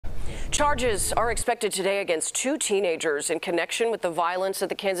Charges are expected today against two teenagers in connection with the violence at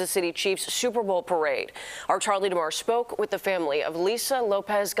the Kansas City Chiefs Super Bowl parade. Our Charlie DeMar spoke with the family of Lisa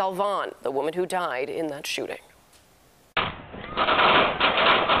Lopez Galvan, the woman who died in that shooting.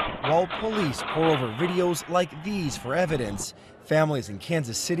 While police pour over videos like these for evidence, families in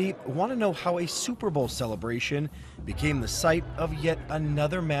Kansas City want to know how a Super Bowl celebration became the site of yet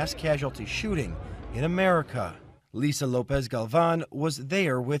another mass casualty shooting in America. Lisa Lopez Galvan was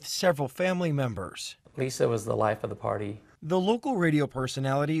there with several family members. Lisa was the life of the party. The local radio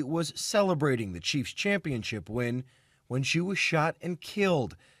personality was celebrating the Chiefs' championship win when she was shot and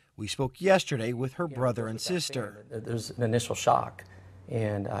killed. We spoke yesterday with her brother and sister. There's an initial shock,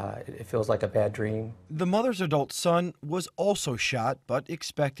 and it feels like a bad dream. The mother's adult son was also shot, but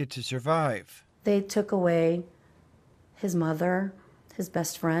expected to survive. They took away his mother, his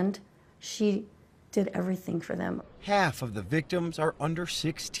best friend. She did everything for them. Half of the victims are under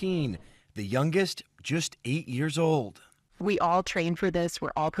 16, the youngest just 8 years old. We all train for this.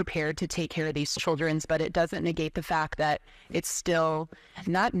 We're all prepared to take care of these children, but it doesn't negate the fact that it's still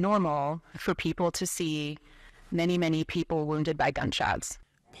not normal for people to see many people wounded by gunshots.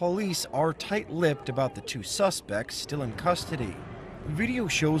 Police are tight-lipped about the two suspects still in custody. Video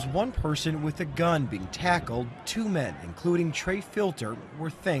shows one person with a gun being tackled. Two men, including Trey Filter,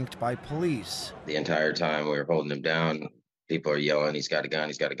 were thanked by police. The entire time we were holding him down, people are yelling, "He's got a gun,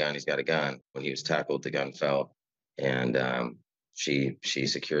 he's got a gun, he's got a gun." When he was tackled, the gun fell, and she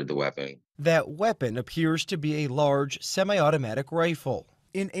secured the weapon. That weapon appears to be a large semi-automatic rifle.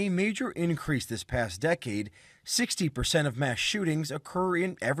 In a major increase this past decade, 60% of mass shootings occur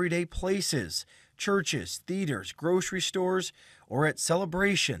in everyday places: churches, theaters, grocery stores, or at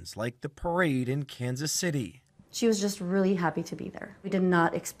celebrations like the parade in Kansas City. She was just really happy to be there. We did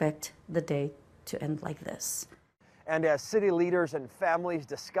not expect the day to end like this. And as city leaders and families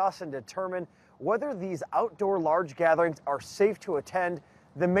discuss and determine whether these outdoor large gatherings are safe to attend,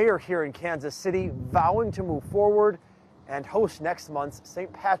 the mayor here in Kansas City vowing to move forward and host next month's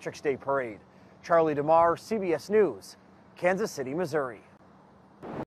St. Patrick's Day parade. Charlie DeMar, CBS News, Kansas City, Missouri.